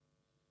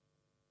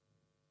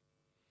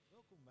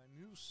Welkom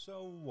bij Nieuws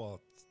So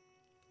What.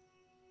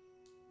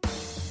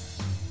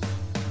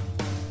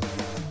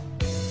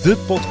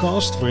 De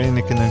podcast waarin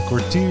ik in een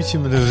kwartiertje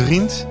met een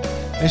vriend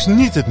eens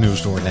niet het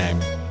nieuws doorneem.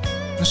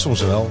 En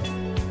soms wel.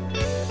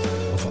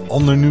 Of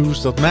ander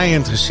nieuws dat mij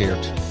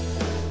interesseert.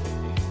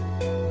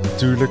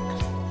 Natuurlijk,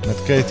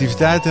 met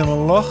creativiteit en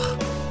een lach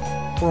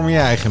vorm je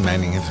eigen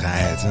mening en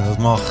vrijheid. En dat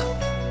mag.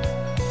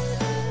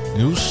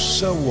 Nieuws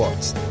So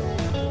What.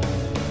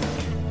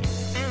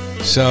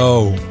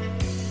 Zo.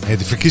 Hey,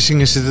 de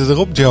verkiezingen zitten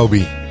erop,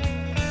 Joby.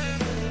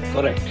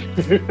 Correct.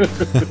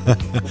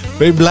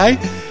 Ben je blij?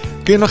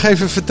 Kun je nog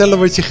even vertellen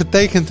wat je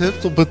getekend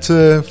hebt op het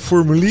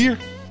formulier?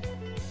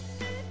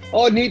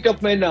 Oh, niet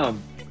op mijn naam.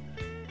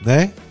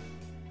 Nee?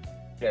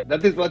 Ja,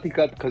 dat is wat ik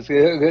had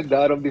gezegd,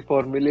 daarom die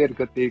formulier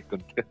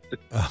getekend.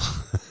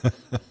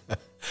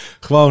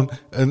 Gewoon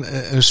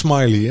een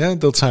smiley, hè?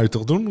 Dat zou je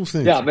toch doen, of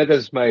niet? Ja, met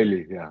een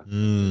smiley, ja.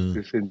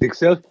 Dus in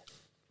zichzelf.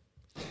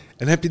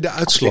 En heb je de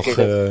uitslag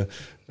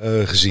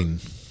gezien?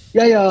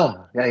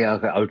 Ja,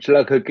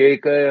 uitslag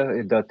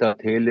gekeken, dat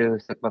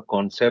hele zeg maar,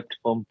 concept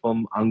van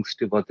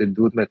angst, wat het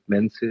doet met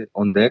mensen,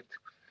 ontdekt.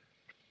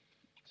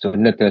 Zo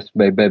net als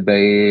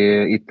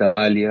bij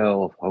Italië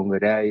of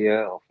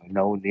Hongarije of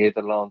nou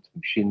Nederland,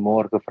 misschien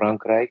morgen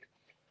Frankrijk.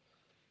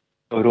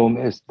 Waarom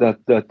is dat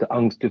de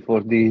angst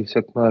voor die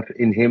zeg maar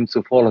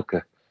inheemse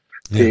volken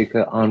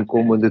tegen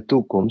aankomende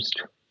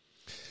toekomst?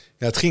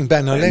 Ja, het ging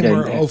bijna alleen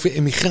maar over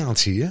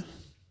immigratie, hè?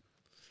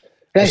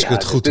 Als ik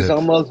het goed heb.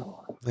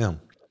 Allemaal, ja.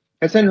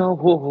 Het zijn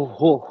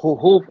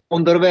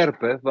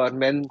hoofdonderwerpen waar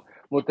men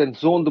moet een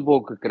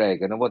zondebokken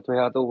krijgen. En wat we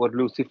hadden over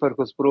Lucifer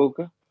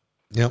gesproken.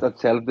 Ja.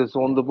 Datzelfde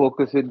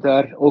zondebokken zit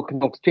daar ook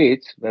nog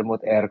steeds. We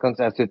moeten ergens,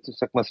 als het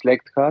zeg maar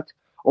slecht gaat.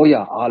 Oh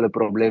ja, alle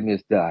problemen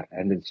is daar.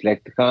 En het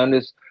slecht gaan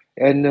is,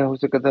 en hoe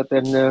zeg ik dat,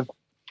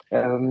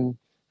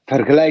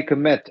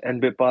 vergelijken met een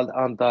bepaald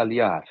aantal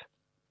jaar.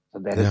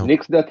 Er is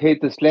niks dat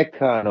heet slecht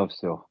gaan of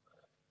zo.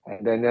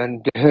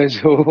 En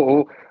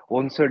zo,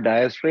 onze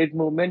dire straight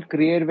moment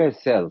creëren wij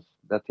zelf.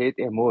 Dat heet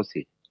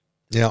emotie.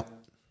 Ja.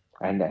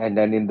 En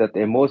dan in dat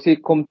emotie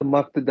komt de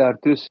macht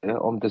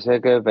daartussen om te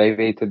zeggen, wij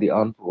weten die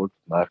antwoord.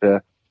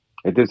 Maar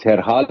het is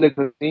herhaaldelijk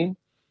gezien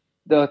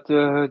dat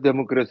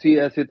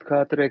democratie, als het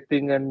gaat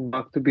richting een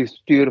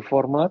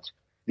machtsbestuurformaat,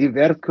 die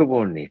werkt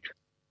gewoon niet.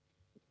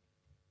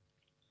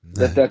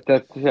 Nee.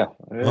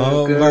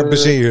 Waar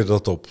baseer je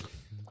dat op?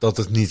 Dat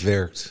het niet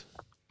werkt?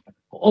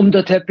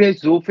 Omdat heb je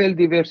zoveel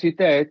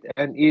diversiteit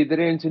en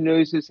iedereen zijn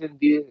neus is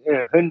in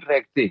hun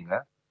richting. Hè?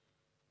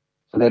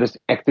 Er is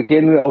echt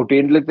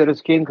uiteindelijk er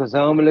is geen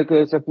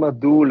gezamenlijke zeg maar,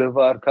 doelen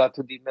waar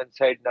gaat die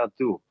mensheid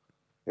naartoe.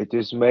 Het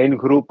is mijn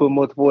groepen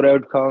moet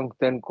vooruitgang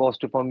ten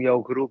koste van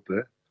jouw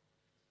groepen.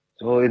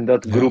 Zo in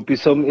dat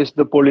groepisme is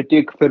de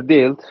politiek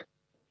verdeeld.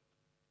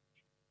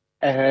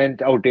 En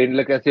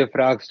uiteindelijk als je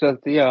vraag stelt,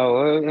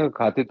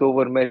 gaat het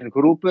over mijn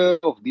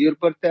groepen of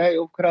dierpartij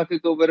of gaat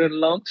het over een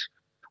land?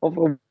 Of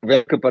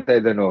welke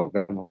partij dan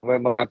ook. Mij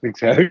maakt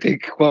niks uit. Ik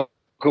kwam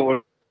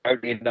gewoon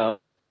uit die naam.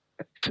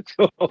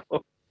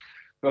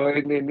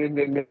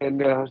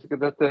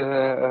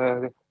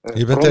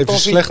 Je bent even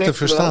slecht te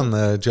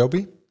verstaan,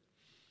 Joby.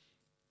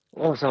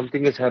 Oh,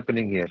 something is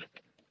happening here.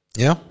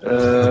 Ja?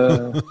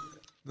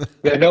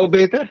 Ja, nou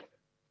beter?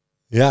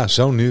 Ja,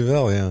 zo nu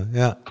wel,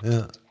 ja.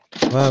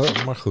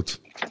 Maar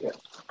goed. Ja.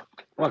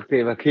 Wacht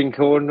even, ik ging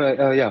gewoon,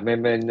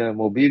 mijn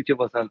mobieltje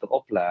was aan het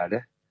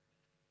opladen.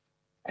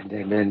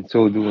 En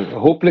zo doen we.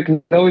 Hopelijk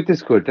nou het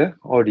is goed, hè?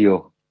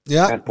 Audio.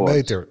 Ja,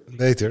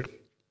 beter.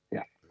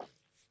 Ja.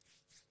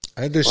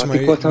 Dus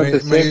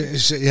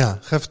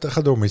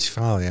ga door met je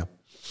verhaal, ja.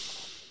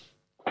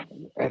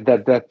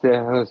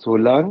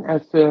 Zolang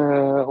als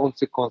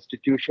onze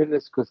constitution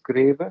is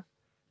geschreven,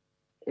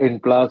 in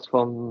plaats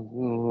van,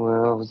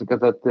 hoe zeg ik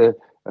dat,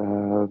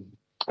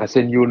 als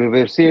een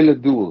universele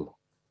doel,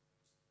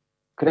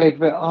 krijgen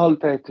we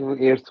altijd,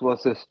 eerst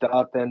was de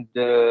staat en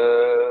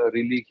de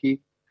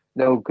religie.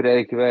 Nou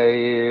krijgen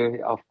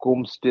wij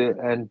afkomsten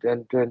en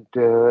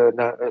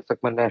zeg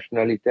maar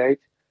nationaliteit.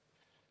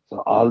 So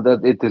al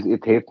dat,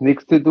 het heeft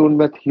niks te doen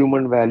met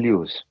human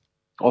values.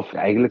 Of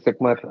eigenlijk zeg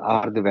maar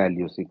aarde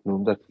values. Ik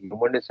noem dat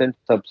human is een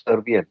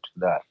subservient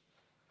daar.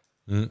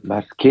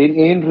 Maar geen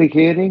één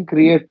regering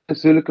creëert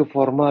zulke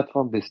formaat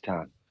van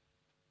bestaan.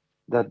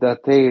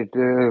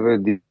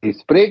 Die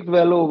spreekt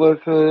wel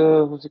over,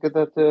 hoe zeg ik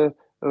dat,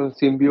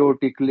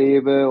 symbiotisch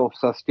leven of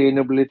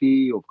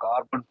sustainability of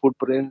carbon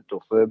footprint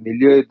of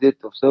milieu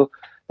dit of zo.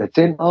 Dat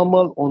zijn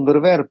allemaal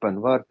onderwerpen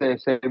waar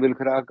zij wil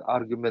graag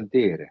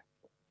argumenteren.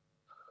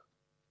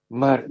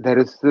 Maar er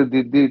is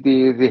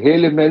de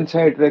hele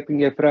mensheid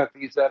richting je vraagt,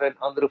 is er een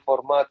ander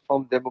formaat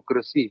van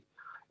democratie?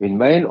 In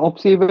mijn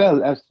optie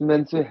wel, als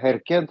mensen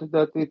herkent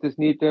dat het is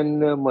niet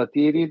een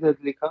materie, dat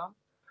lichaam,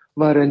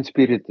 maar een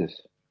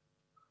spiritus.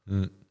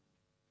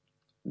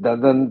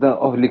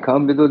 Of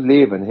lichaam bedoelt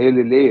leven,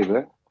 hele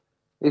leven,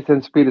 is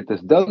een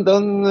spiritus.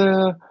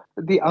 Dan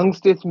die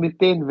angst is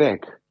meteen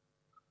weg.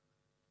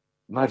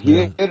 Maar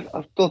hier,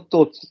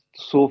 tot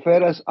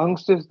zover als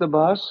angst is de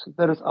baas,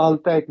 er is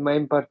altijd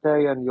mijn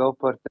partij en jouw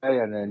partij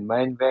en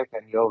mijn weg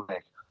en jouw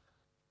weg.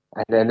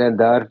 En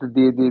daar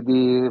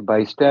die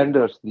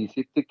bijstanders, die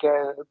zitten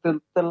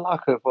te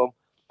lachen van,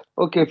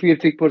 oké, 40%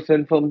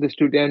 van de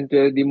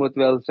studenten, die moet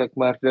wel, zeg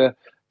maar,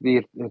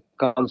 weer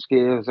kans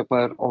geven, zeg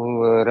maar,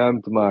 om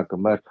ruimte te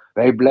maken. Maar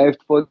wij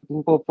blijven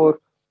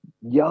voor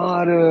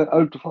jaren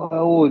uit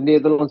van,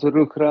 Nederlandse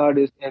ruggraat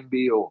is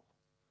MBO.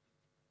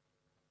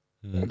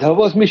 Dat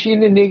was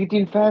misschien in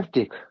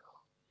 1950.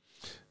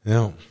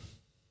 Ja.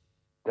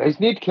 Dat is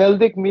niet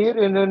geldig meer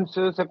in een,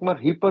 zeg maar,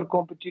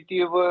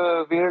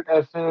 hypercompetitieve wereld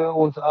als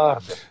onze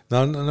aarde.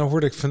 Nou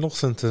hoorde ik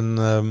vanochtend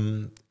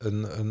een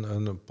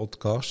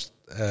podcast.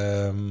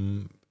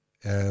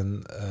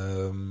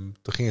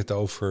 Toen ging het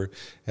over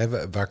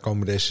waar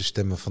komen deze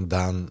stemmen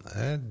vandaan,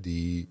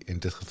 die in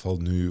dit geval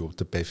nu op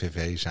de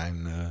PVV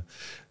zijn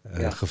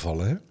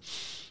gevallen. Hè?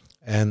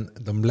 En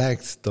dan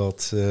blijkt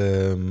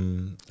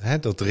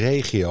dat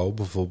regio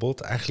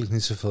bijvoorbeeld eigenlijk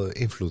niet zoveel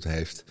invloed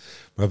heeft,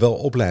 maar wel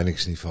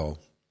opleidingsniveau.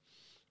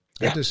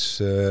 Ja. Dus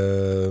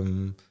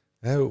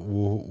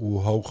hoe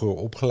hoger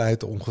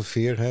opgeleid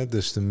ongeveer,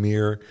 dus te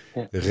meer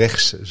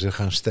rechts ze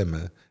gaan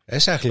stemmen. Dat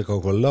is eigenlijk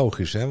ook wel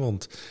logisch,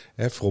 want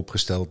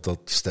vooropgesteld dat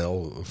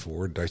stel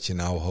voor dat je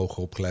nou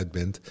hoger opgeleid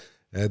bent,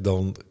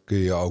 dan kun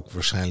je ook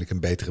waarschijnlijk een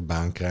betere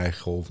baan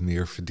krijgen of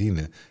meer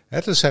verdienen.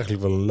 Dat is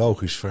eigenlijk wel een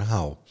logisch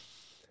verhaal.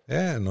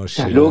 En als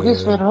je,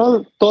 logisch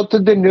verhaal,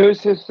 tot de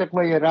neus is, zeg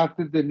maar, je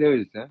raakt de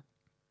neus. Hè?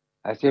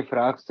 Als je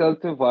vraag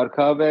stelt, waar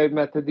gaan wij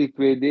met die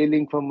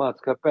tweedeling van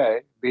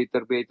maatschappij?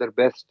 Beter,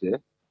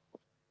 beste.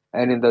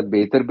 En in dat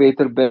beter,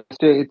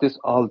 beste, het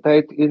is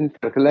altijd in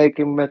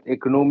vergelijking met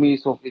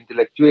economische of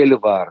intellectuele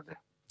waarden.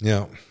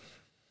 Ja.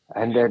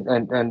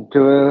 En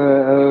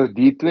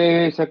die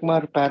twee, zeg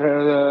maar,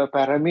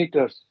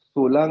 parameters,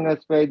 zolang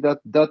als wij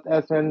dat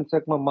als een,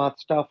 zeg maar,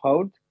 maatstaf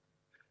houdt,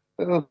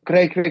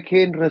 krijgen we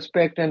geen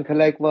respect en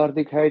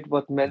gelijkwaardigheid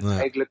wat men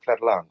eigenlijk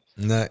verlangt.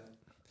 Nee.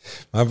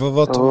 Maar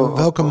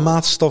welke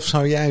maatstaf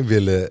zou jij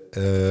willen?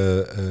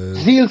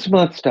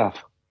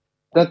 Zielsmaatstaf.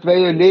 Dat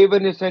wij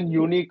leven is een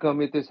unicum.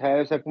 Het is,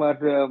 zeg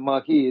maar,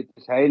 magie. Het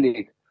is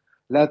heilig.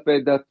 Laten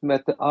wij dat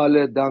met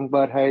alle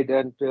dankbaarheid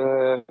en,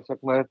 zeg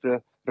maar,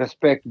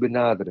 respect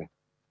benaderen.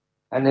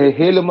 En de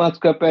hele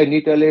maatschappij,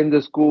 niet alleen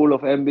de school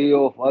of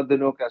MBO of wat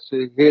dan ook, als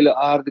de hele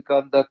aarde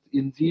kan dat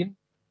inzien.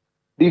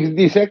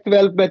 Die zegt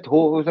wel met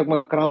zeg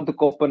maar,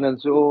 krantenkoppen en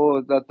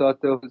zo, dat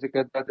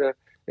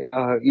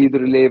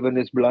ieder leven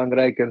is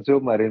belangrijk en zo,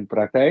 maar in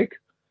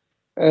praktijk,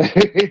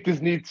 het is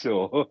niet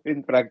zo.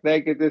 In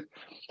praktijk, het is,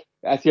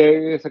 als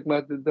jij, zeg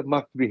maar, de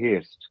macht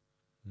beheerst.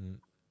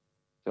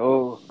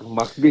 Zo,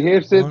 macht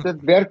beheersen, dat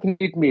werkt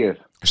niet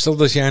meer. Stel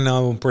dat jij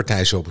nou een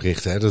partij zou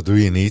oprichten, dat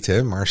doe je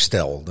niet, maar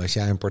stel dat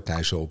jij een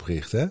partij zou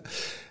oprichten.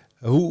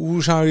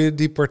 Hoe zou je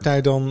die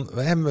partij dan,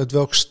 met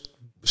welk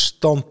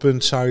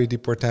standpunt zou je die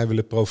partij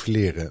willen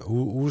profileren?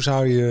 Hoe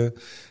zou je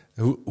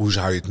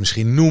het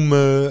misschien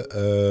noemen?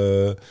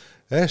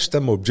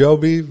 Stem op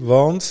Joby,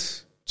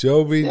 want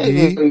Joby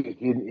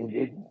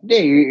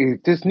Nee,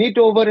 het is niet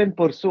over een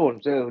persoon.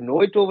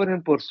 Nooit over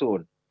een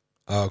persoon.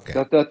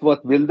 Okay. Dat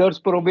wat Wilders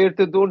probeert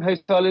te doen,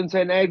 hij zal in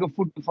zijn eigen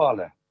voeten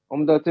vallen.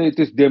 Omdat het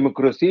is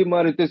democratie,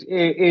 maar het is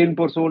één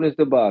persoon is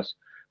de baas.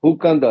 Hoe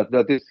kan dat?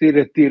 Dat is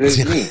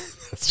tirannie.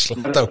 Dat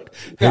slaat ook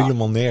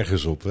helemaal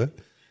nergens op, hè?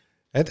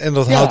 En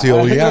dat houdt hij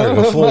al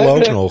jaren vol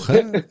ook nog, hè?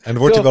 En daar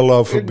wordt hij wel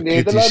over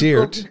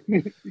bekritiseerd.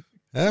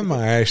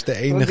 Maar hij is de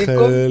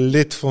enige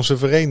lid van zijn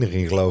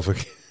vereniging, geloof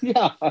ik.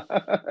 Ja.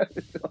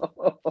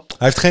 Hij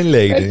heeft geen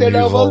leden in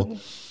ieder geval.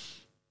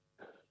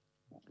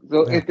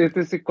 Het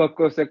is,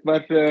 zeg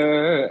maar,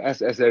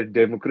 als een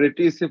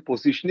democratische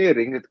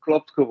positionering, het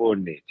klopt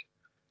gewoon niet.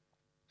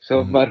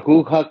 Maar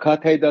hoe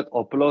gaat hij dat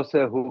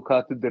oplossen? Hoe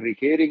gaat de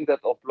regering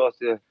dat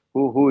oplossen?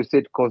 Hoe is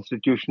het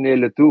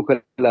constitutionele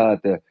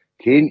toegelaten?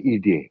 Geen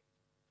idee.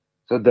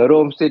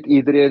 Daarom zit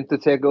iedereen te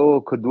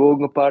zeggen,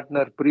 gedwongen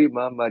partner,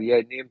 prima, maar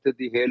jij neemt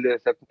die hele,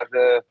 zeg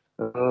maar,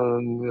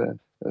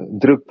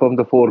 druk van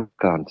de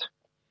voorkant.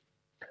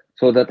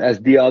 Zodat als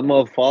die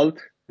allemaal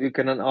valt, je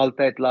kan dan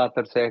altijd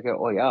later zeggen,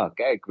 oh ja,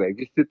 kijk, wij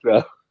wisten het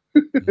wel.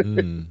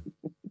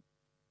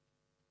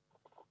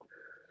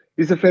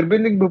 Is de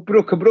verbinding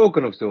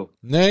gebroken of zo?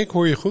 Nee, ik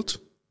hoor je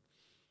goed.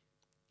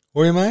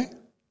 Hoor je mij?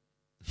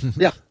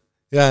 Ja.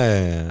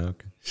 Ja,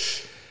 oké.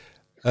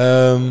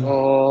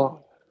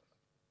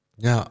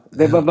 Ja.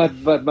 Nee,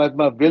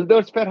 maar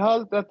Wilders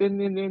verhaal, dat in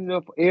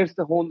de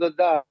eerste 100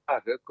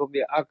 dagen kom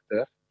je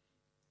achter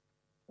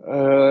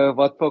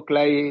wat voor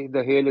klei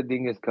de hele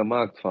ding is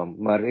gemaakt van.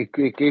 Maar ik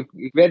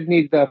weet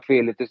niet dat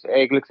veel. Het is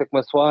eigenlijk, zeg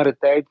maar, zware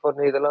tijd voor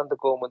Nederland de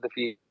komende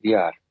 4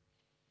 jaar.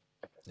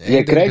 Ja,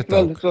 je krijgt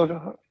wel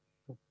zo.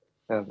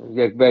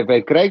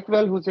 Wij krijgen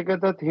wel, hoe zeg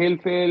ik dat, heel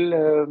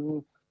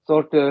veel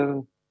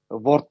soorten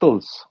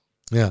wortels.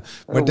 Ja,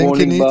 maar denk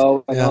je niet?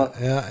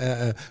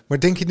 Maar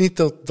denk je niet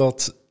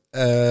dat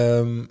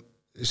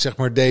zeg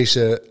maar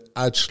deze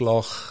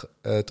uitslag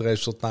het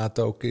resultaat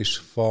ook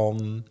is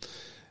van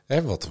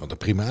Wat een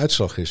prima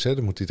uitslag is,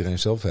 dat moet iedereen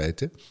zelf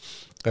weten.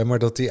 Maar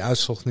dat die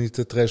uitslag niet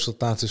het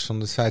resultaat is van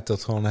het feit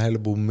dat gewoon een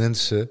heleboel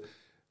mensen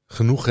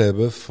genoeg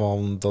hebben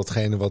van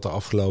datgene wat de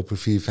afgelopen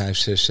 4, 5,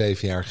 6,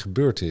 7 jaar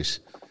gebeurd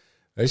is.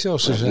 Weet je,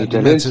 als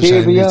die mensen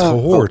zijn niet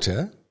gehoord,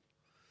 hè?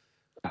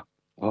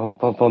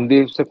 Van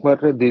die, zeg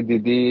maar,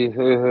 die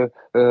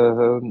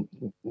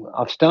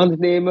afstand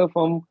nemen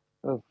van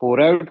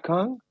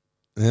vooruitgang.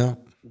 Ja.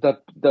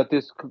 Dat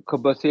is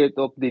gebaseerd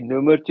op die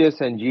nummertjes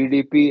en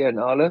GDP en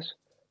alles,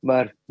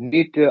 maar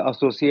niet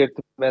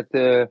geassocieerd met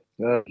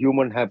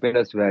human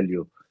happiness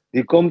value.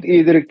 Die komt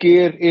iedere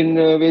keer in,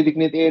 weet ik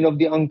niet, een of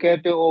die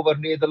enquête over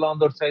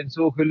Nederlanders zijn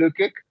zo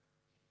gelukkig.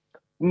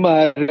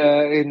 Maar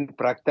in de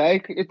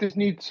praktijk, het is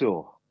niet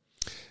zo.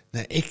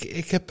 Nee,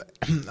 ik heb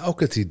ook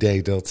het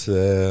idee dat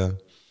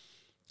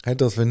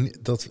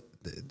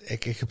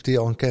ik heb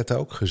die enquête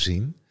ook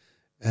gezien.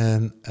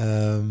 En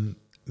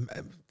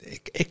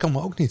ik kan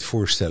me ook niet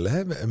voorstellen.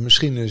 Hè?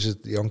 Misschien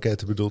is die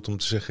enquête bedoeld om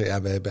te zeggen,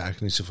 ja, we hebben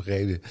eigenlijk niet zoveel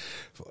reden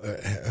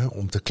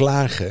om te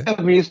klagen.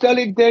 Ja, meestal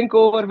ik denk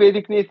over, weet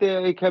ik niet,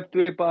 ik heb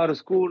 2 paren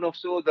schoenen of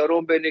zo,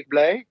 daarom ben ik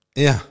blij.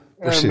 Ja,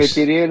 precies.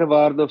 Materiële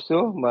waarde of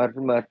zo, maar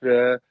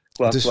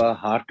qua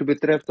hart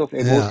betreft of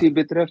emotie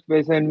betreft,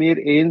 wij zijn meer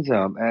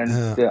eenzaam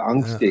en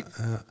angstig.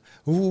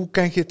 Hoe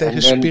kijk je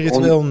tegen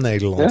spiritueel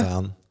Nederland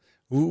aan?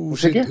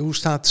 Hoe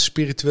staat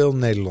spiritueel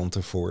Nederland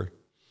ervoor?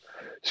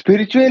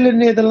 Spirituele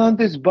Nederland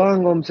is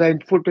bang om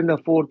zijn voeten naar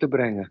voren te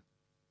brengen.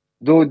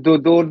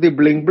 Door die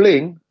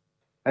bling-bling.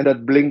 En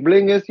dat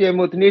bling-bling is, je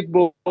moet niet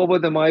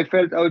boven de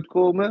maaiveld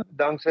uitkomen,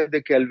 dankzij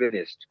de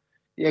Calvinist.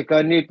 Je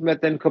kan niet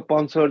met een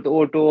gepantserd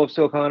auto of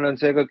zo gaan en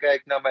zeggen,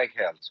 kijk naar mijn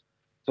geld.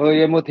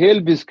 Je moet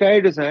heel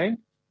bescheiden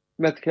zijn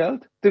met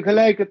geld.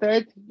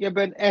 Tegelijkertijd, je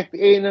bent echt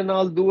een en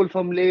al doel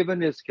van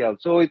leven is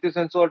geld. Het is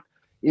een soort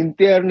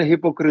interne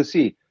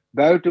hypocrisie.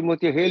 Buiten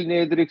moet je heel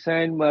nederig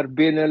zijn, maar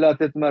binnen laat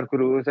het maar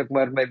groeien, zeg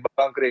maar, mijn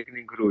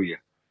bankrekening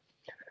groeien.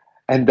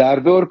 En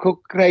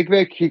daardoor krijgen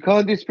wij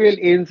gigantisch veel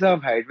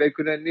eenzaamheid. Wij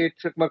kunnen niet,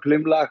 zeg maar,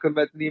 glimlachen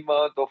met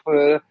niemand of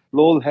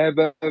lol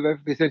hebben.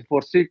 We zijn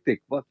voorzichtig.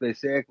 Wat wij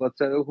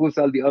zeggen, hoe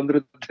zal die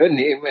andere het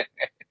nemen?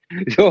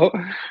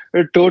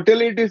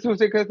 Totally, het is, hoe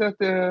zeg ik dat,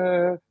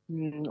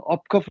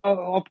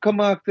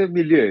 opgemaakte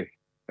milieu.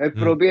 Wij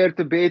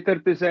proberen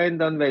beter te zijn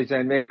dan wij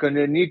zijn. Wij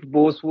kunnen niet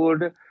boos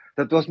worden.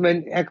 Dat was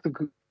mijn echt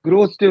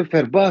grootste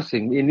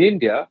verbazing in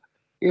India.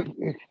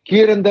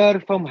 Hier en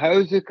daar van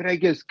huizen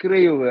krijg je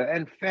schreeuwen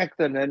en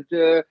vechten en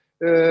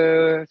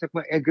zeg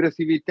maar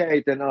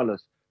agressiviteit en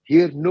alles.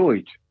 Hier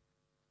nooit.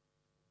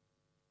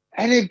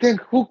 En ik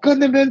denk, hoe kan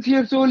de mensen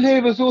hier zo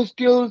leven, zo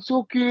stil,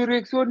 zo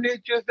keurig, zo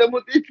netjes, er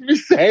moet iets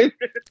mis zijn.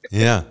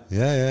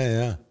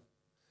 Ja.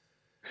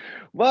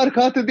 Waar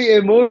gaat die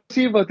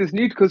emotie, wat is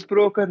niet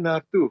gesproken,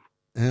 naartoe?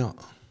 Ja.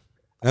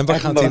 En waar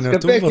gaat hij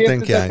naartoe, wat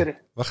denk jij?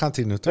 Waar gaat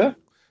hij naartoe? Huh?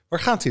 Waar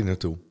gaat hij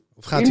naartoe?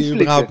 Of gaat hij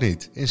überhaupt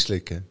niet?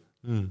 Inslikken.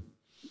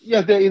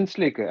 Ja, de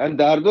inslikken. En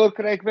daardoor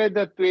krijgen wij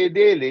dat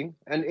tweedeling.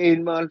 En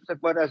eenmaal, zeg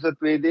maar, als dat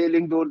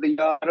tweedeling door de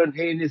jaren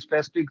heen is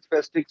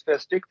vestigt.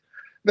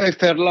 Wij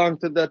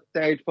verlangden dat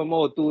tijd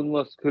van, toen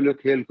was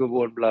geluk heel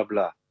gewoon, bla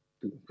bla.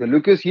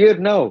 Geluk is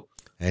hier nou.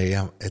 Hey,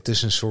 ja, het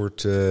is een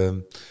soort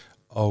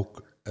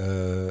ook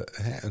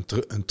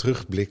een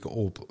terugblik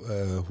op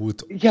hoe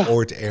het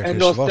ooit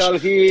ergens was.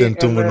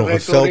 Toen we nog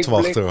een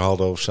veldwachter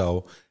hadden of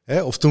zo.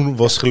 Of toen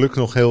was geluk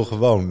nog heel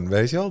gewoon,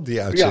 weet je wel,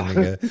 die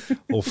uitzendingen. Ja.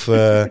 Of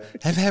we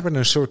hebben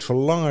een soort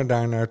verlangen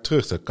daarnaar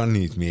terug. Dat kan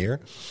niet meer.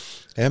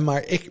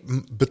 Maar ik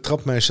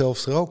betrap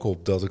mijzelf er ook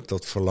op dat ik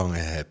dat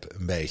verlangen heb,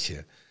 een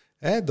beetje.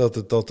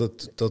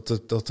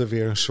 Dat er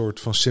weer een soort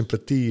van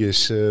sympathie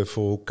is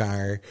voor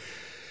elkaar.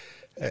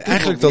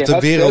 Eigenlijk dat de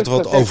wereld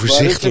wat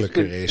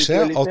overzichtelijker is.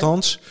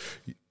 Althans,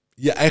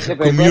 je eigen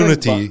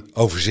community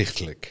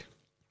overzichtelijk.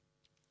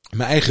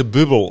 Mijn eigen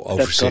bubbel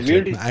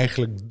overzichtelijk. Mijn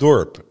eigen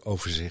dorp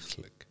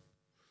overzichtelijk.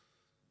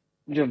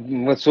 Ja,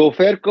 maar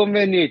zover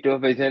komen we niet. Hoor.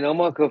 Wij zijn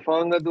allemaal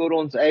gevangen door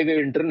ons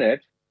eigen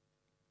internet.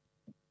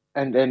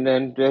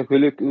 En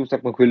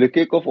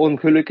gelukkig of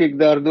ongelukkig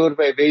daardoor,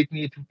 wij weten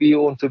niet wie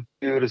onze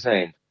buren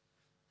zijn.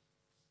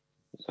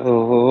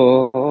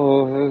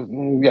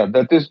 Ja,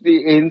 dat is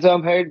die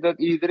eenzaamheid dat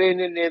iedereen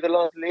in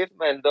Nederland leeft.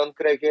 En dan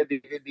krijg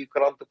je die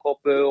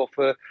krantenkoppen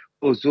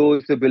of zo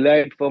is het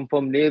beleid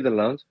van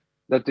Nederland.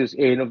 Dat is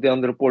een of de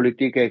andere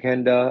politieke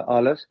agenda,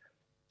 alles.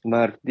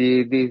 Maar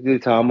die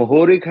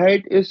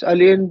samenhorigheid is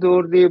alleen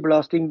door de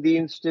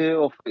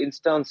belastingdiensten of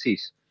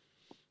instanties.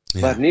 Ja.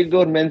 Maar niet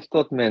door mens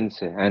tot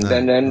mensen.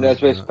 En als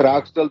wij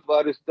spraak stelt,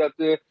 waar is dat,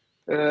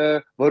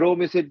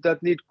 waarom is het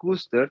dat niet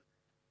koestert?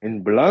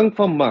 In belang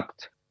van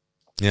macht.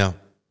 Ja.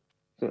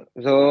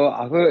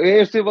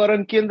 Eerst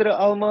waren kinderen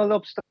allemaal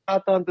op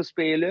straat aan te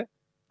spelen.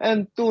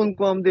 En toen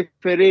kwam de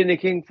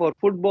vereniging voor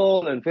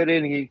voetbal en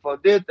vereniging voor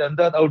dit en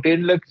dat.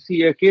 Uiteindelijk zie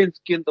je geen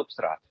kind op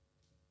straat.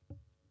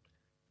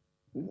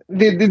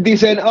 Die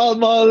zijn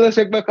allemaal,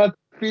 zeg maar, gaan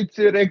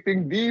fietsen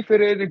richting die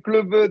vereniging,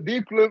 clubben,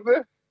 die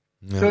clubben.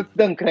 Ja. Dus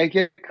dan krijg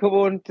je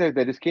gewoon,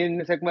 dat is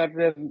geen, zeg maar,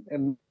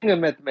 mengen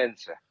met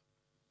mensen.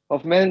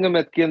 Of mensen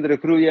met kinderen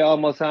groeien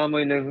allemaal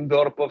samen in een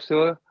dorp of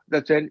zo.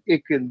 Dat zijn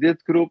ik in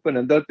dit groepen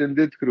en dat in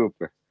dit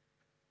groepen.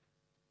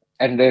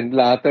 En dan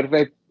later,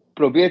 wij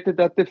probeerden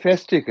dat te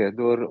vestigen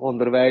door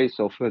onderwijs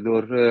of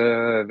door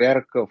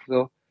werk of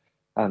zo.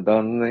 En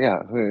dan,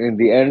 ja, in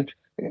the end,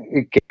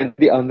 ik ken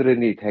die andere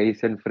niet. Hij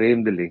is een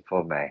vreemdeling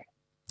voor mij.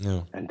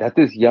 Ja. En dat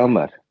is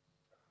jammer.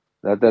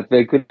 Dat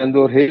wij kunnen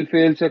door heel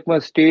veel, zeg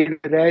maar, steden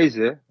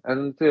reizen.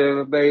 En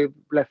wij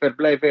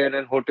verblijven in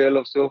een hotel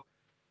of zo.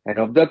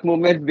 En op dat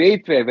moment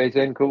weten wij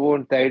zijn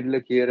gewoon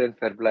tijdelijk hier een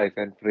verblijf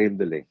en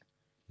vreemdeling.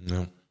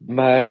 Ja.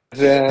 Maar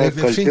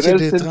vind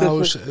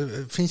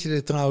je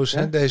dit trouwens,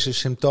 hè, deze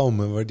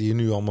symptomen die je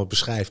nu allemaal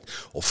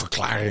beschrijft, of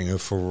verklaringen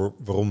voor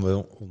waarom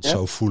we ons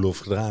zo voelen of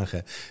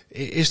gedragen,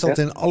 is dat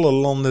in alle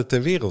landen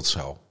ter wereld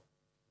zo?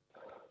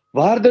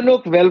 Waar dan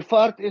ook,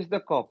 welvaart is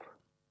de kop.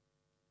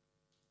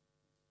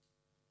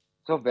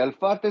 Zo,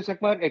 welvaart is, zeg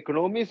maar,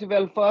 economische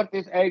welvaart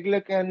is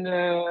eigenlijk een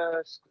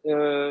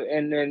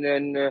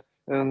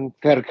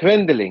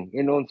vergrendeling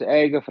in onze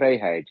eigen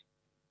vrijheid.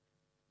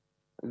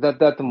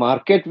 Dat de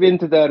markt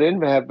wint daarin.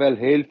 We hebben wel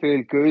heel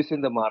veel keuze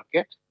in de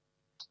markt.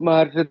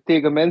 Maar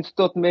tegen mens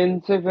tot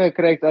mens, we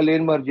krijgen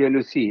alleen maar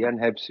jaloezie en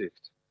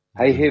hebzucht.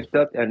 Hij heeft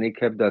dat en ik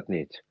heb dat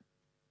niet.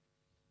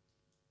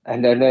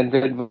 En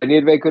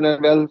wanneer wij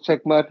kunnen wel,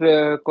 zeg maar,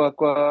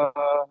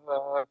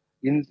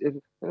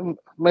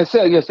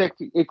 mijzelf, je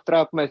zegt, ik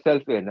trap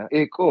mijzelf in.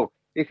 Ik ook.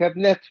 Ik heb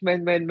net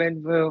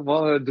mijn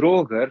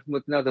droger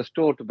moet naar de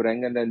store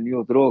brengen en een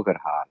nieuw droger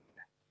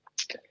halen.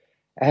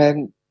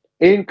 En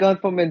één kant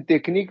van mijn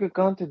technieke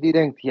kant, die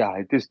denkt, ja,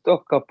 het is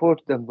toch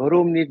kapot. Dan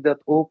waarom niet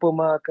dat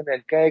openmaken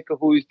en kijken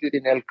hoe is dit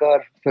in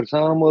elkaar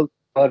verzameld,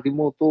 waar die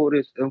motor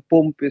is, een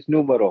pomp is,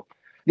 noem maar op.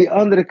 Die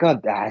andere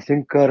kant, dat is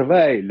een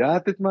karwei.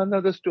 Laat het maar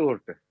naar de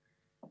store.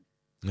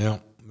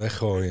 Ja,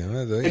 weggooien. Hè?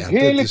 Het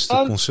hele dat is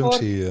de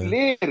consumptie.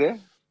 Leren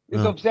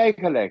is opzij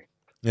gelegd.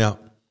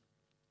 Ja.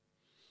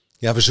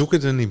 Ja, we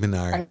zoeken er niet meer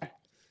naar.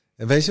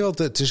 En weet je wel,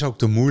 het is ook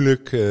te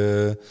moeilijk.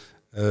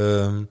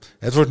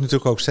 Het wordt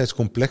natuurlijk ook steeds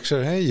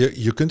complexer. Hè?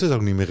 Je kunt het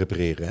ook niet meer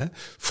repareren. Hè?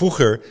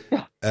 Vroeger,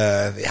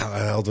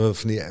 we hadden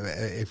van die,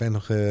 ik weet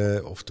nog,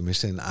 of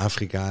tenminste in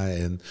Afrika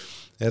en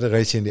dan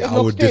reed je in die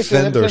oude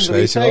Defenders,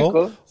 weet je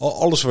wel.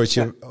 Alles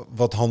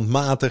wat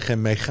handmatig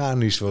en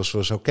mechanisch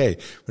was oké.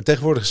 Maar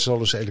tegenwoordig is het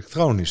alles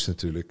elektronisch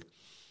natuurlijk.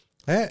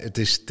 Hè? Het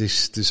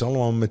is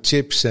allemaal met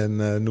chips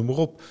en noem maar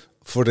op.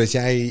 Voordat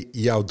jij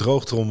jouw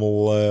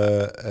droogtrommel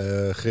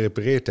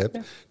gerepareerd hebt,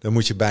 dan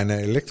moet je bijna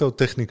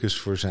elektrotechnicus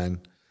voor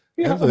zijn.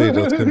 Ja. Wil je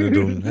dat kunnen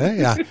doen? Hè?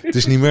 Ja, het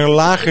is niet meer een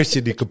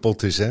lagertje die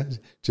kapot is, hè,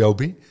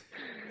 Joby?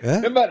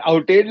 Ja, maar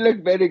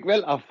uiteindelijk ben ik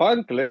wel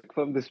afhankelijk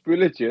van de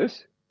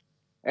spulletjes.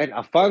 En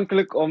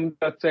afhankelijk om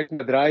dat, zeg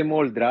maar,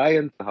 draaimool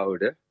draaiend te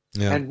houden.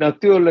 Ja. En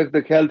natuurlijk,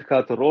 de geld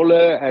gaat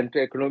rollen en de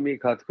economie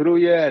gaat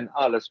groeien en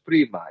alles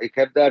prima. Ik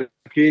heb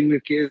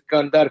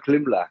kan daar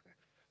glimlachen.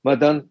 Maar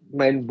dan,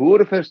 mijn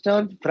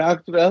boerenverstand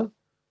vraagt wel,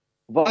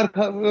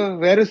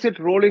 waar is het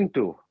rolling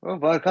toe?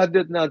 Waar gaat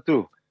dit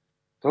naartoe?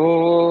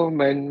 Zo,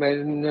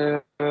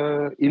 mijn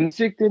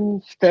inzicht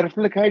in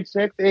sterfelijkheid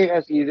zegt,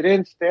 als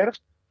iedereen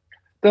sterft,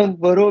 dan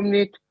waarom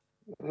niet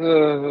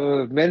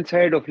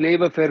mensheid of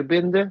leven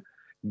verbinden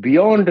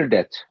beyond the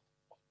death?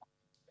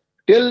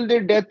 Till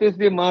the death is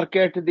the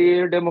market,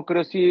 de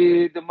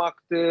democratie, de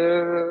macht,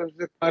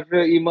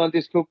 iemand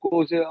is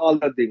gekozen, al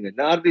dat dingen.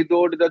 Na die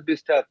dood, dat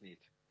bestaat niet.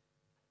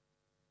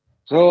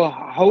 So,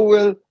 how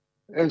will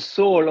a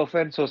soul of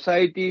a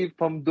society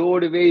van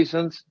dode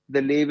wezens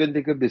de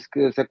levendige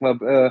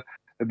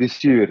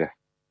besturen?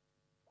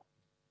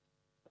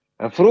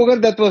 En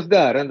vroeger dat was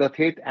daar en dat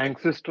heet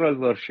ancestral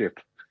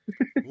worship.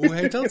 Hoe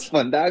heet dat?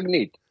 Vandaag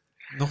niet.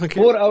 Nog een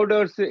keer?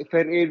 Voorouders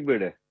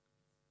vereerbieden.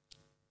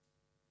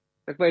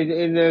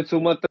 In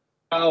Sumatra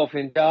of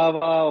in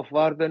Java of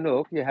waar dan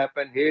ook, je hebt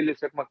een hele,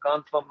 zeg maar,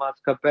 kant van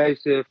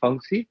maatschappijse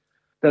functie.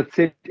 Dat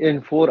zit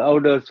in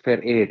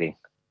vooroudersverering.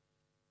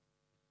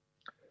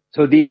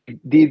 So die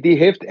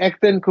heeft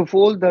echt een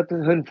gevoel dat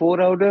hun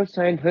voorouders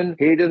zijn hun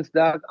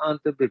hedensdag aan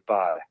te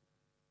bepalen.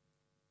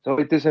 So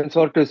het is een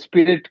soort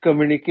spirit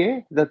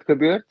communiqué dat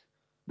gebeurt.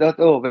 Dat,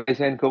 wij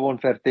zijn gewoon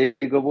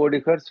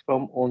vertegenwoordigers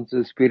van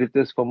onze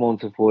spiritus, van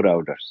onze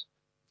voorouders.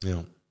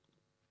 Ja.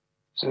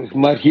 So,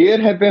 maar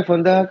hier hebben we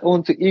vandaag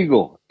onze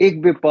ego.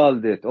 Ik bepaal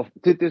dit, of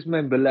dit is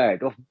mijn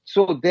beleid, of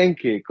zo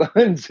denk ik,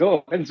 en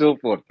zo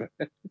enzovoort.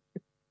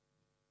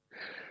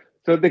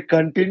 So de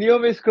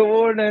continuum is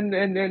gewoon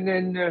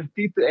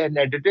een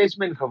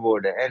advertisement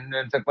geworden.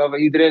 En zeg maar,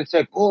 iedereen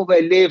zegt,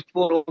 wij leven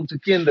voor onze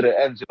kinderen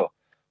en zo.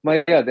 Maar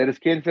ja, er is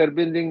geen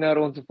verbinding naar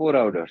onze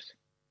voorouders.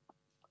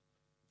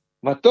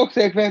 Maar toch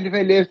zeggen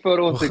wij leven voor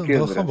onze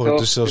kinderen. Wel,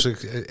 dus als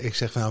ik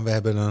zeg van, we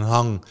hebben een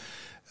hang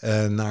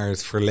naar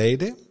het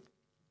verleden.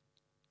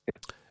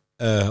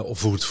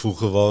 Of hoe het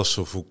vroeger was,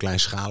 of hoe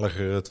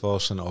kleinschaliger het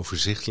was en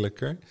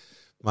overzichtelijker.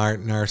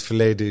 Maar naar het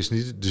verleden is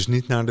dus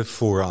niet naar de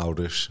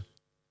voorouders.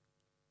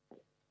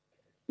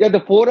 Ja,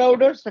 de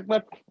voorouders, zeg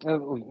maar,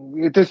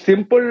 het is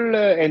simpel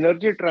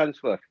energy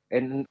transfer.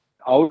 Een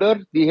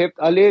ouder, die heeft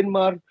alleen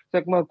maar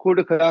zeg maar,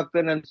 goede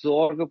karakter en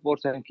zorgen voor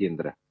zijn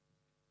kinderen.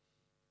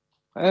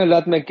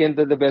 Laat mijn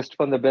kinderen de best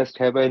van de best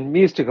hebben in de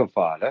meeste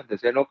gevallen. Er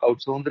zijn ook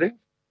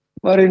uitzonderingen.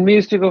 Maar in de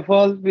meeste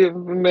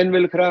gevallen, men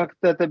wil graag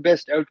dat het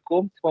best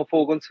uitkomt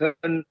volgens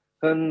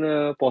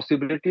hun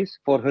possibilities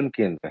voor hun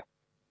kinderen.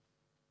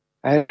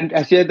 En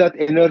als je dat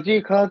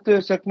energie gaat,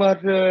 zeg maar,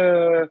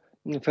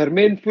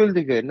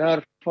 vermenigvuldigen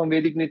naar, van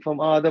weet ik niet, van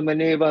Adam en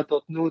Eva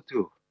tot nu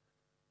toe.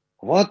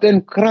 Wat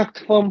een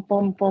kracht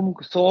van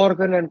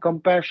zorgen en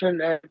compassion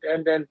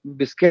en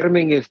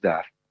bescherming is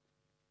daar.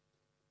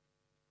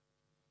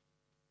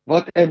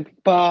 Wat een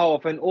pa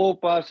of een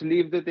opa's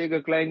liefde tegen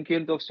een klein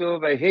kind of zo.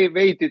 Wij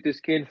weten, het is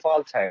geen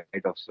valsheid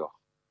of zo.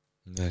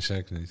 Nee,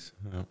 zeker niet.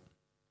 Ja.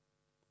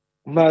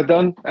 Maar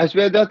dan, als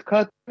wij dat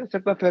gaan,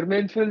 zeg maar,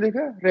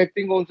 vermenigvuldigen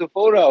richting onze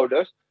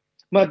voorouders,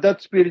 maar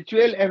dat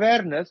spiritueel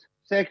awareness,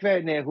 zeggen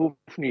wij, nee,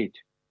 hoeft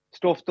niet.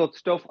 Stof tot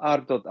stof,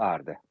 aarde tot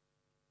aarde.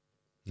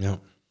 Ja.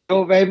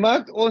 So, wij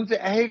maken onze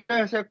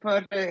eigen, zeg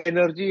maar,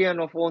 energie en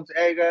of ons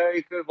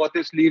eigen, wat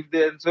is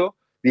liefde en zo,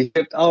 die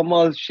heeft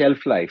allemaal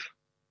shelf life.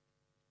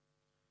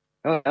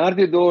 Naar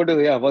de doden,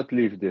 ja, wat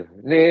liefde.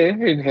 Nee,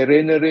 in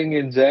herinnering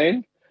in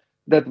zijn,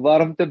 dat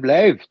warmte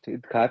blijft.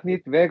 Het gaat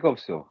niet weg of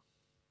zo.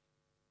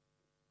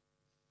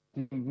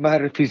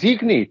 Maar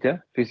fysiek niet, hè.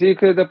 Fysiek,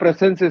 de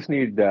presentie is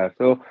niet daar.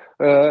 So,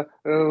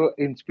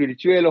 in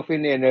spiritueel of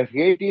in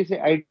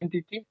energetische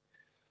identity,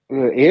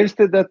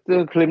 eerste dat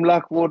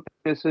glimlach wordt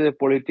is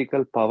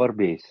political power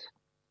base.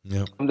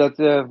 Ja. Omdat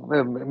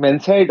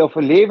mensheid of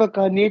leven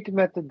kan niet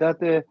met dat,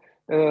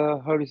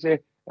 how do you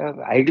say,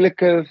 eigenlijk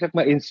zeg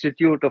maar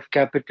institute of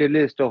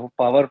capitalist of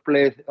power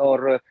play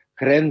of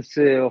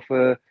grenzen of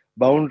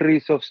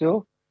boundaries of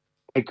zo.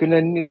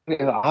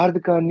 Aarde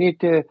kan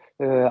niet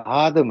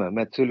ademen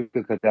met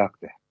zulke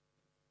gedachten.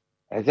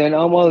 Het zijn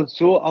allemaal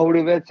zo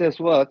ouderwets als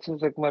wat.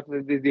 Zeg maar,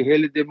 die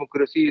hele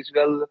democratie is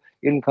wel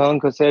in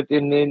gang gezet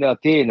in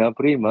Athene,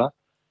 prima.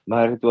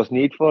 Maar het was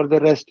niet voor de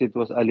rest. Het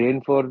was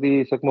alleen voor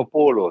die, zeg maar,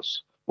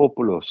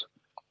 populos.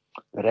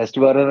 De rest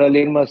waren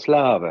alleen maar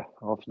slaven.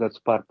 Of dat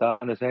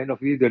Spartanen zijn of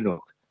wie dan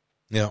ook.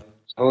 Ja.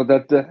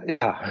 Zodat,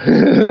 ja.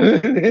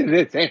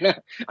 Het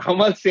zijn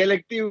allemaal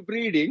selectieve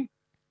breeding.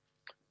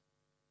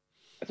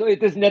 Zo,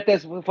 het is net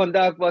als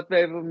vandaag wat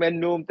men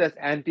noemt als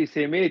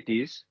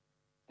antisemitisch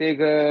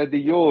tegen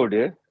de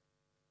Joden.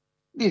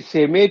 Die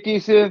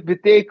Semitische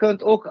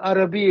betekent ook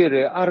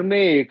Arabieren,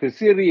 Armeeën,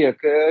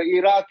 Syriërs,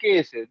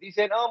 Irakezen. Die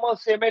zijn allemaal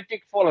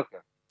Semitic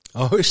volken.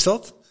 Oh, is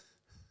dat?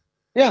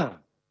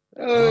 Ja.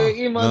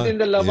 Iemand in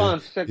de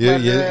Levant, zeg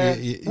maar.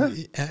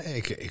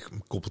 Ik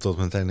koppel dat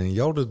meteen in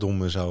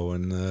Jodendom en zo.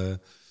 En,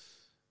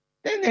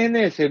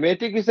 Nee.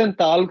 Semitic is een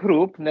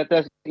taalgroep, net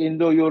als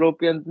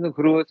Indo-European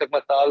groep, zeg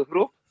maar,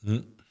 taalgroep.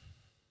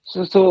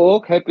 Zo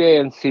ook heb je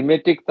een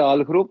Semitic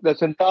taalgroep. Dat is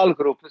een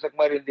taalgroep, zeg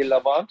maar, in de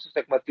Levant,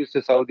 zeg maar,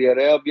 tussen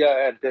Saudi-Arabië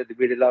en de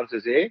Middellandse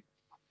Zee.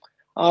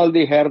 Al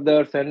die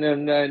herders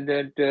en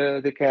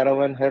de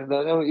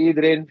caravanherders,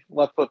 iedereen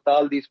wat voor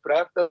taal die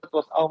sprak, dat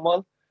was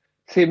allemaal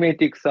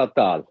Semitic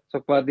taal.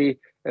 Zeg maar die,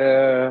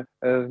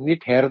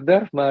 niet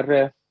herder,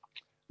 maar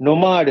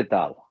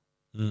nomadentaal.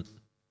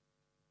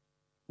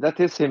 Dat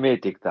is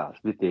Semitic taal,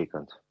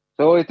 betekent.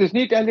 Zo, het is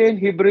niet alleen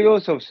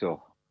Hebreeuws of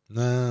zo.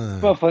 Nee.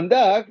 Maar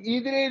vandaag,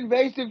 iedereen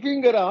wijst de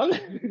vinger aan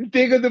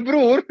tegen de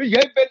broer,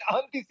 jij bent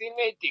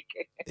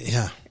antisemitic.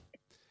 Ja.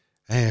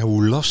 Hey,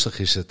 hoe lastig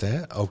is het,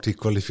 hè? Ook die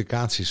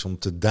kwalificaties om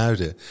te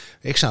duiden.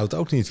 Ik zou het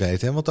ook niet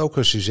weten, hè? Want ook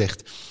als je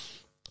zegt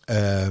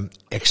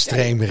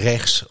extreem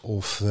rechts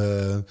of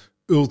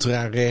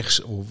ultra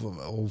rechts of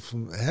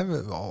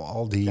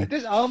al die... Het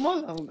is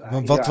allemaal...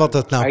 Maar wat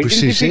dat nou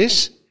precies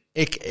is...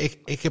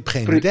 Ik heb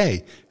geen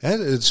idee.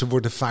 Ze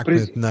worden vaak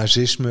met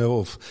nazisme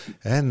of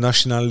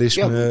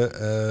nationalisme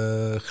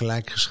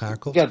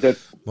gelijkgeschakeld. Ja,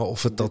 maar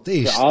of het dat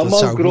is, dat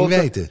zou ik niet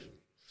weten.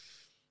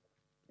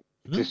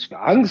 Het is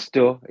angst,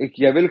 hoor.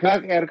 Jij wil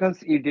graag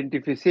ergens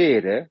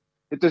identificeren.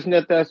 Het is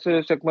net als,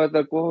 zeg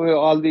maar,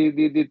 al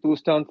die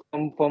toestand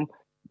van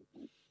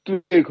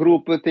twee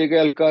groepen tegen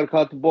elkaar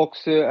gaat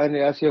boksen.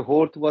 En als je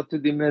hoort wat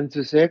die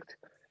mensen zegt...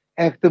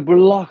 Echt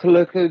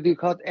belachelijk, die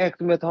gaat echt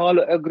met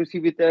alle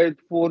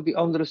agressiviteit voor die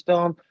anderen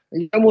staan.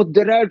 Jij moet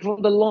eruit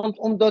van het land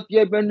omdat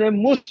jij bent een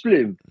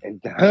moslim.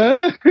 Ja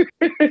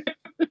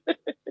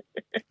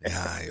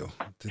joh,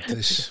 dit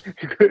is...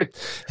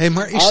 Hey,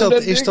 maar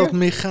is dat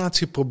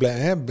migratieprobleem,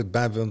 hè?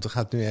 Want het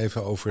gaat nu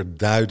even over het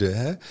duiden,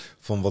 hè,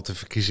 van wat de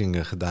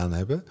verkiezingen gedaan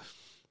hebben.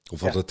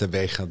 Of wat het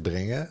teweeg gaat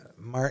brengen.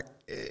 Maar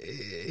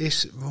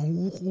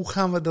hoe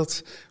gaan we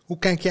dat... Hoe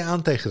kijk je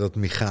aan tegen dat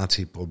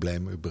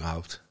migratieprobleem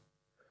überhaupt?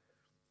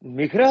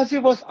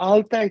 Migratie was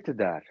altijd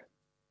daar.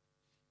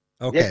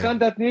 Je kan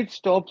dat niet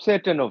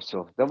stopzetten of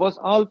zo. Dat was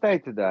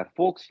altijd daar.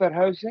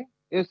 Volksverhuizing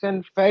is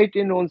een feit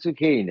in onze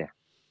genen.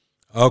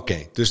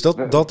 Oké, dus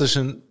dat is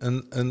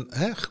een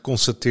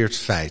geconstateerd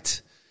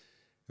feit.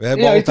 We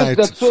hebben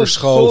altijd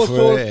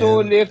verschoven.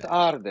 Zo leeft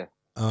aarde.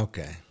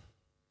 Oké.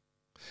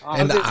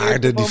 En de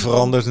aarde die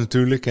verandert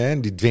natuurlijk, hè,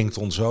 en die dwingt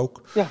ons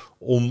ook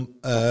om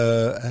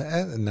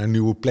naar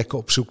nieuwe plekken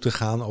op zoek te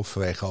gaan. Of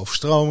vanwege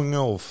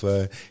overstromingen of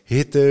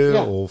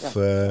hitte of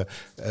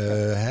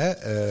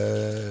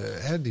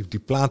die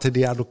platen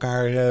die uit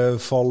elkaar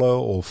vallen.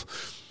 Of,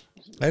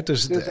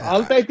 dus het is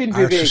altijd in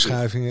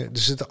beweging.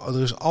 Dus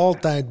er is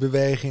altijd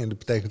beweging en dat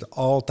betekent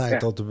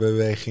altijd dat er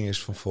beweging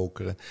is van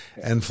volkeren.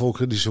 Ja. En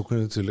volkeren die zoeken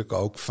natuurlijk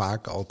ook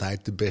vaak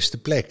altijd de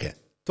beste plekken,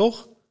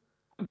 toch?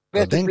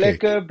 Beste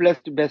plekken,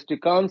 beste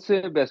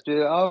kansen,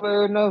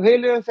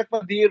 hele zeg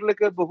maar,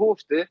 dierlijke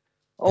behoeften.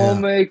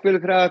 Ik wil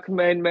graag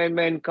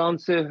mijn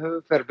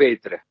kansen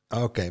verbeteren.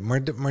 Oké,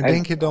 maar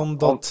denk je dan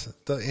dat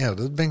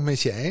ben ik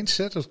met je eens,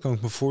 hè? Dat kan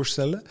ik me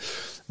voorstellen.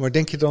 Maar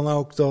denk je dan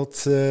ook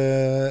dat,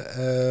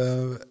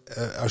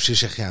 als je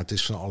zegt, het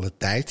is van alle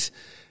tijd,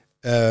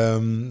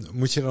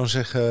 moet je dan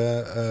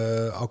zeggen,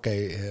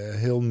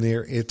 heel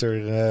Near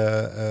Itter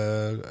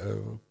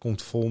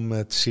komt vol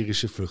met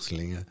Syrische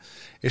vluchtelingen.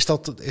 Is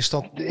dat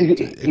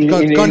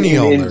kan niet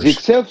anders. In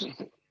zichzelf,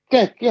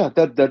 kijk,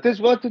 dat is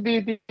wat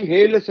die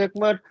hele, zeg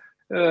maar,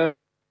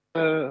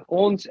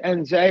 ons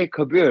en zij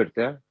gebeurt.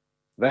 Hè.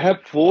 We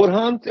hebben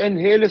voorhand een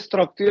hele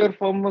structuur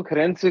van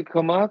grenzen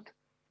gemaakt,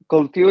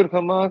 cultuur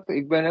gemaakt.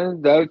 Ik ben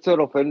een Duitser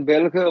of een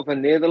Belger of een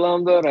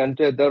Nederlander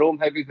en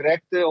daarom heb ik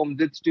rechten om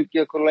dit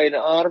stukje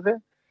kleine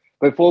aarde.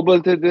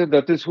 Bijvoorbeeld,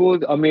 dat is hoe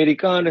de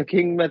Amerikanen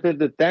gingen met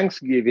de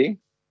Thanksgiving,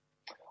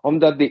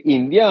 omdat de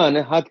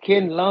Indianen had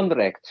geen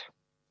landrecht.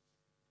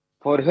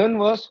 Voor hun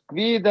was,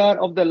 wie daar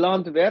op de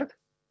land werkt,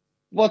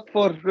 wat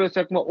voor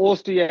zeg maar,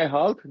 oosten jij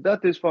haalt,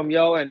 dat is van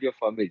jou en je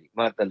familie.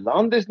 Maar het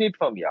land is niet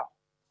van jou.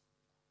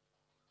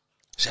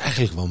 Dat is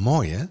eigenlijk wel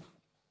mooi, hè?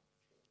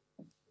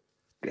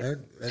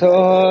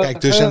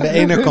 Kijk, dus aan de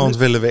ene kant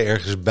willen we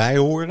ergens bij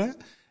horen,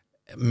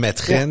 met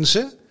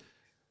grenzen.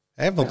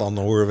 Hè, want dan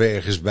horen we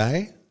ergens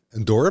bij.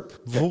 Een dorp,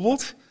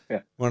 bijvoorbeeld.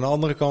 Ja. Maar aan de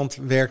andere kant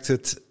werkt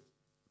het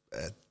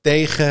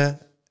tegen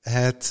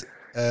het...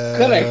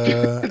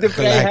 de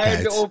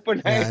vrijheid, de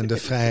openheid. Ja, en de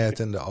vrijheid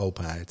en de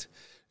openheid.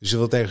 Dus je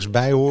wilt ergens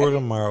bij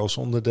horen, maar als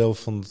onderdeel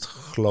van het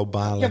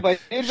globale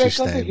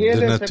systeem,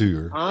 de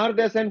natuur. Maar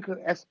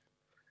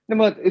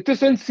het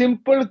is een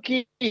simpel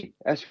key.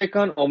 Als we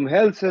kan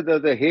omhelzen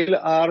dat de hele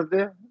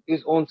aarde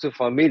is onze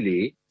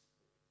familie.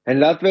 En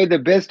laten wij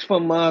de best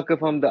van maken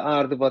van de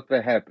aarde wat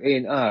we hebben.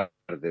 Één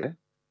aarde.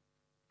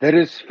 Er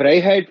is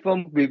vrijheid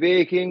van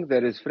beweging,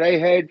 er is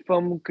vrijheid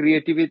van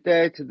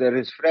creativiteit, er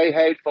is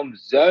vrijheid van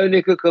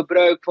zuinige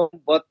gebruik van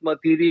wat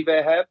materie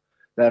wij hebben.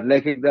 Daar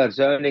leg ik daar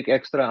zuinig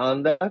extra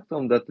aandacht,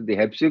 omdat de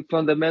hebzucht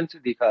van de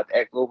mensen, die gaat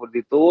echt over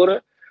die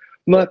toren.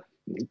 Maar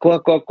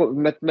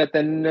met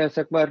een,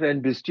 zeg maar,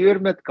 een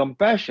bestuur met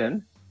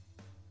compassion,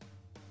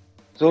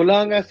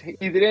 zolang als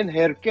iedereen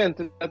herkent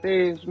dat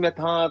hij met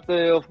haat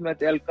of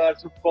met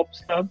elkaar op kop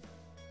staat,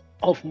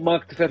 of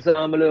macht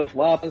verzamelen of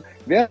wapen,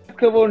 werkt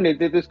gewoon niet.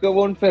 Dit is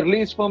gewoon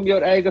verlies van je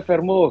eigen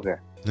vermogen.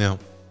 Ja.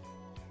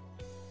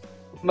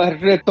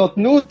 Maar tot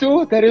nu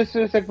toe, er is,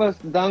 zeg maar,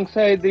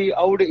 dankzij die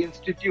oude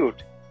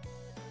instituut,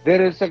 er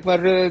is, zeg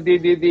maar,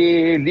 die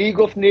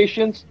League of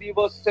Nations, die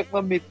was, zeg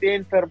maar,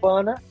 meteen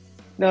verbannen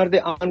naar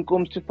de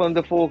aankomst van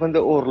de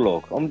volgende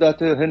oorlog. Omdat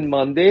hun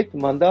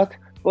mandaat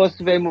was,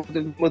 wij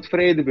moeten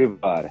vrede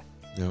bewaren.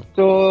 Ja.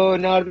 Zo,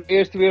 na de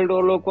Eerste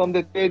Wereldoorlog kwam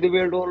de Tweede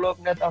Wereldoorlog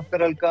net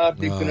achter elkaar.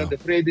 Die kunnen de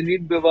vrede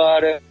niet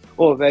bewaren.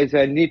 Oh, wij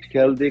zijn niet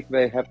geldig,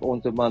 wij hebben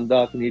onze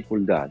mandaat niet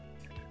voldaan.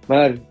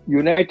 Maar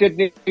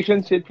United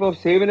Nations zit voor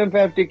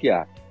 57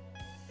 jaar.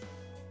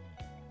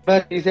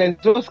 Maar die zijn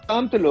zo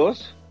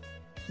schaamteloos.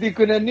 Die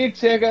kunnen niet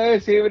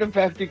zeggen,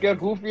 57 jaar,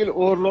 hoeveel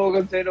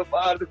oorlogen zijn op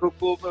aarde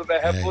gekomen, wij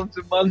hebben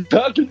onze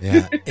mandaat.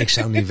 Ja, ik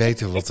zou niet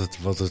weten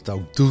wat het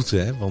ook doet,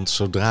 hè? Want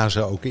zodra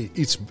ze ook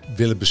iets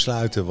willen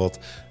besluiten wat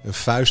een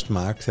vuist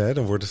maakt, hè,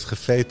 dan wordt het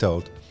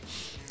gevetood.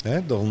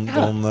 Hè? Dan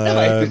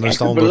is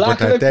de andere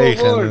partij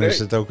tegen en dan is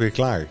het ook weer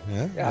klaar.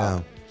 Hè?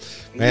 Ja.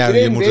 Maar ja,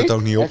 je moet het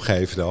ook niet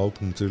opgeven, de hoop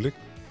natuurlijk.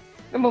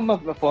 Maar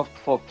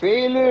voor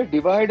velen,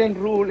 divide and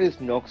rule is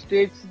nog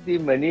steeds die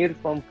manier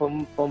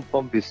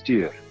van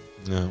bestuur.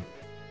 Ja.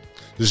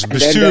 Dus het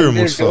bestuur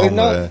moet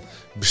veranderen.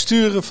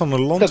 Besturen van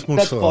een land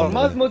moet veranderen. Dat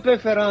formaat moeten we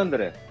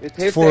veranderen. Het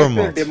heeft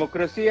echt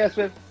democratie.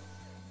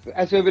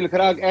 Als we willen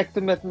graag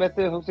acten met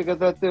hoe zeg ik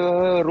dat,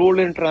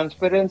 rule in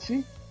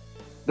transparantie.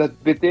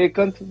 Dat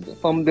betekent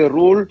van de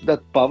rule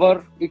dat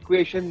power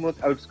equation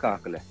moet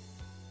uitschakelen.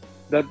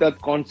 Dat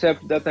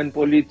concept dat een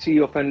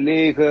politie of een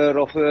leger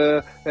of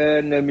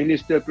een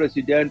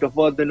minister-president of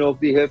wat dan ook,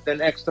 die heeft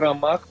een extra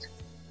macht.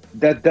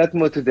 Dat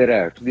moet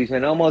eruit. Die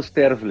zijn allemaal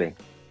sterveling.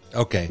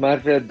 Oké.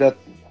 Maar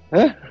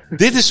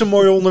Dit is een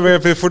mooi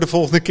onderwerp weer voor de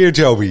volgende keer,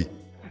 Joby.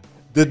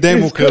 De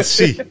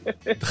democratie.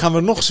 Dan gaan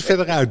we nog eens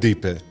verder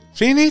uitdiepen.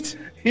 Vind je niet?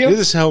 Ja. Dit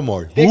is heel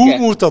mooi. Hoe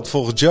moet dat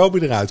volgens Joby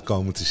eruit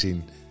komen te zien?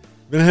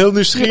 Ik ben heel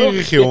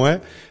nieuwsgierig,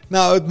 jongen.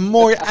 Nou, het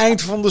mooie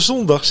eind van de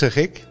zondag, zeg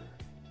ik.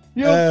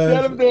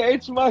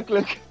 Eet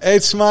smakelijk.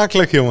 Eet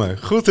smakelijk, jongen.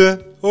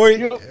 Groeten.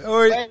 Hoi.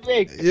 Hoi.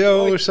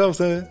 Jo,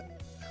 hetzelfde.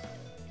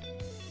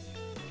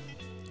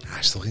 Hij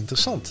is toch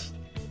interessant?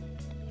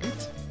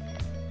 Niet?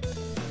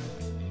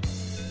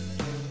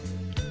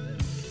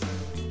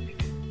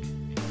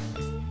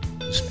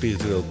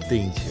 spiritueel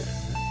tintje.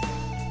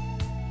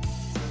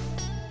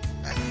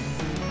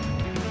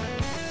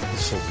 Tot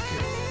de volgende keer.